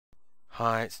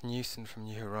Hi, it's Newson from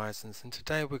New Horizons, and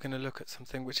today we're going to look at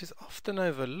something which is often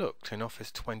overlooked in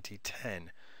Office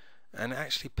 2010 and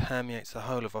actually permeates the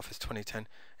whole of Office 2010.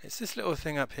 It's this little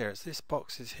thing up here, it's this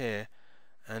boxes here,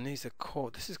 and these are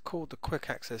called, this is called the Quick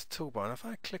Access Toolbar. And if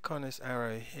I click on this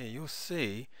arrow here, you'll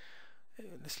see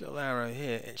this little arrow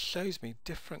here, it shows me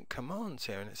different commands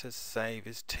here, and it says save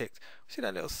is ticked. See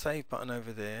that little save button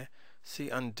over there? See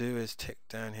undo is ticked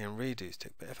down here and redo is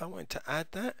ticked. But if I wanted to add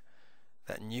that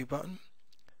new button,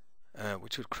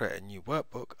 which would create a new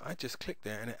workbook, I just click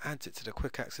there and it adds it to the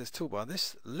Quick Access Toolbar.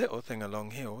 This little thing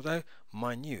along here, although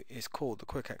minute, is called the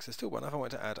Quick Access Toolbar. And if I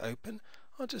want to add open,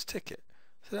 I'll just tick it.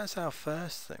 So that's our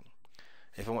first thing.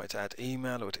 If I wanted to add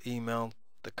email, or to email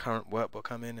the current workbook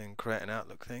I'm in and create an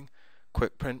Outlook thing,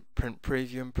 quick print, print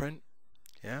preview and print.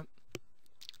 Yeah.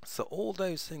 So all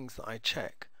those things that I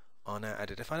check are now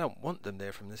added. If I don't want them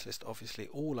there from this list, obviously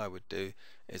all I would do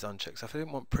is uncheck. So if I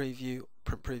didn't want preview,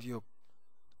 print preview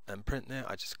and print there,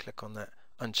 I just click on that,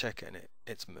 uncheck it, and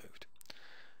it's moved.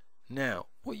 Now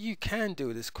what you can do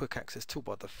with this Quick Access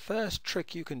Toolbar, the first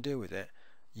trick you can do with it,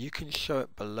 you can show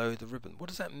it below the ribbon. What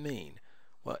does that mean?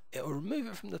 Well, it will remove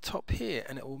it from the top here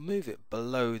and it will move it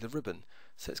below the ribbon,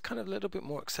 so it's kind of a little bit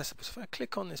more accessible. So if I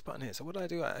click on this button here, so what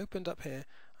do? I opened up here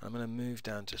and I'm going to move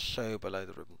down to show below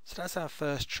the ribbon. So that's our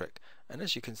first trick, and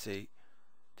as you can see,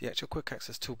 the actual Quick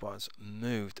Access Toolbar is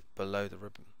moved below the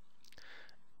ribbon.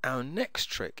 Our next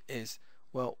trick is,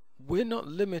 well, we're not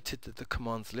limited to the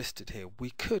commands listed here.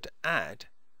 We could add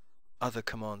other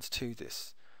commands to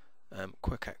this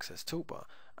Quick Access Toolbar,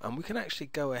 and we can actually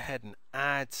go ahead and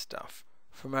add stuff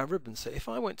from our ribbon. So if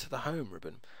I went to the home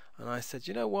ribbon and I said,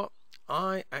 you know what,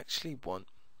 I actually want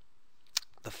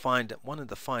one of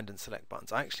the find and select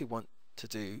buttons. I actually want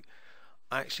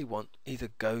either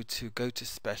go to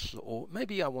special, or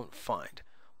maybe I want find.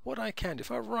 What I can do,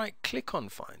 if I right click on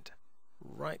find,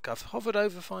 I've hovered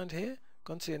over find here,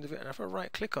 gone to the end of it, and if I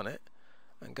right click on it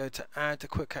and go to add to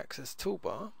Quick Access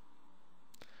Toolbar,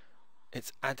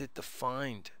 it's added the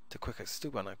find to Quick Access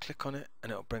Toolbar, and I click on it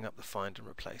and it'll bring up the find and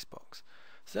replace box.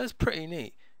 So that's pretty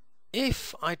neat.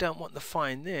 If I don't want the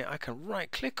find there, I can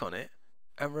right click on it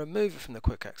and remove it from the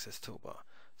Quick Access Toolbar.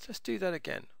 So let's do that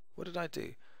again. What did I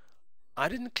do? I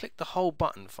didn't click the whole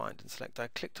button find and select. I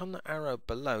clicked on the arrow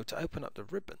below to open up the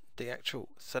ribbon, the actual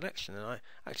selection, and I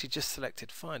actually just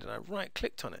selected find, and I right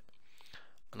clicked on it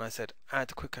and I said add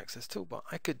to Quick Access Toolbar.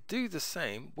 I could do the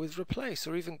same with replace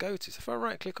or even go to. So if I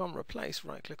right click on replace,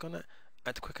 right click on it,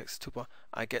 add to Quick Access Toolbar,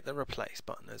 I get the replace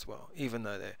button as well, even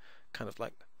though they're kind of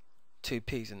like two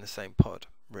peas in the same pod,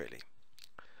 really.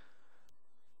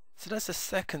 So that's the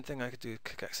second thing I could do with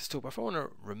Quick Access Toolbar. If I want to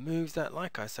remove that,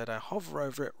 like I said, I hover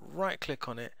over it, right click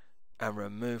on it, and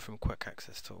remove from Quick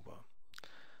Access Toolbar.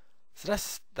 So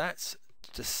that's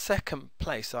the second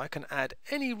place. So I can add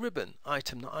any ribbon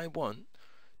item that I want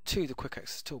to the Quick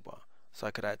Access Toolbar. So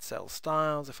I could add cell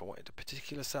styles. If I wanted a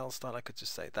particular cell style, I could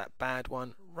just say that bad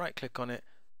one, right click on it,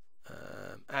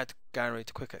 add gallery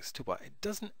to Quick Access Toolbar. It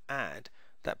doesn't add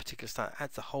that particular style, it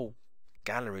adds the whole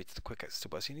gallery to the Quick Access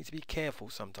Toolbar, so you need to be careful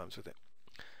sometimes with it.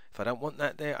 If I don't want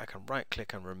that there, I can right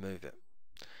click and remove it.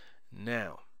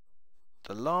 Now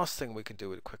the last thing we can do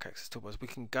with the Quick Access Toolbar is we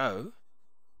can go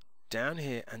down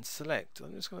here and select.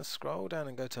 I'm just going to scroll down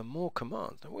and go to more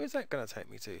commands. Now where's that going to take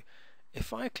me to?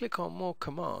 If I click on more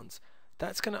commands,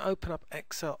 that's going to open up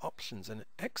Excel options, and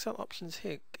Excel options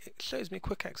here, it shows me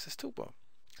Quick Access Toolbar.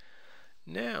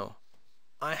 Now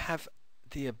I have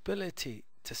the ability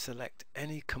to select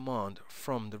any command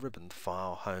from the ribbon,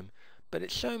 file, home, but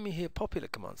it's showing me here popular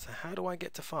commands. So how do I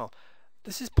get to file?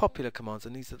 This is popular commands,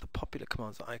 and these are the popular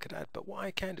commands that I could add. But what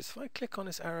I can do is if I click on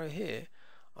this arrow here,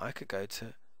 I could go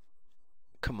to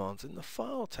commands in the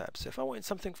file tab. So if I wanted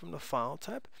something from the file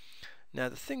tab, now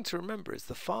the thing to remember is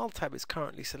the file tab is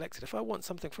currently selected. If I want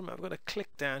something from it, I've got to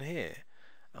click down here,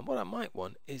 and what I might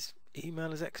want is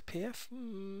email as XPF.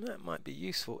 That might be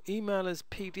useful. Email as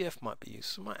PDF might be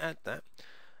useful. I might add that.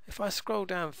 If I scroll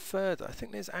down further, I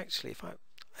think there's actually,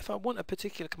 if I want a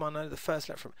particular command, I know the first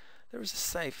letter from, there is a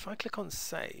save. If I click on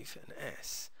save and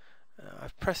S,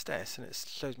 I've pressed S and it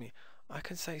shows me I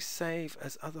can say save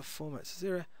as other formats. Is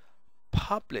there a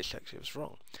publish? Actually, it was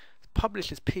wrong.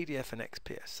 Publish as PDF and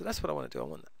XPS. So that's what I want to do. I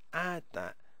want to add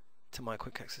that to my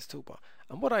Quick Access Toolbar.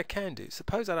 And what I can do,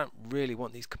 suppose I don't really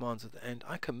want these commands at the end,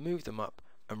 I can move them up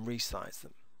and resize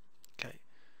them. Okay.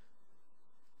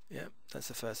 Yeah, that's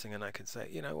the first thing, and I can say,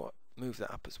 you know what, move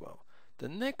that up as well. The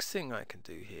next thing I can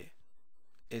do here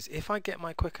is if I get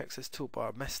my Quick Access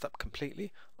Toolbar messed up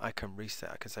completely, I can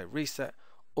reset. I can say reset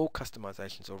all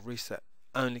customizations or reset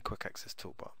only Quick Access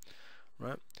Toolbar.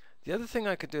 Right. The other thing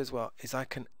I could do as well is I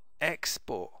can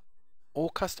export all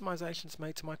customizations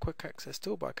made to my quick access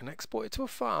toolbar. I can export it to a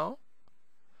file,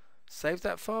 save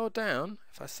that file down.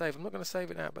 If I save, I'm not going to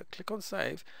save it now, but click on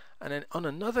save, and then on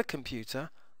another computer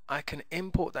I can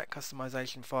import that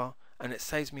customization file, and it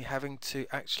saves me having to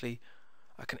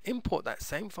I can import that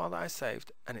same file that I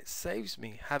saved, and it saves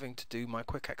me having to do my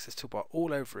quick access toolbar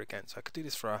all over again. So I could do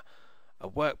this for a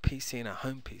work PC and a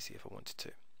home PC if I wanted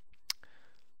to.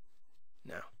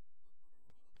 Now,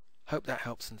 hope that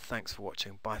helps, and thanks for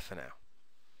watching. Bye for now.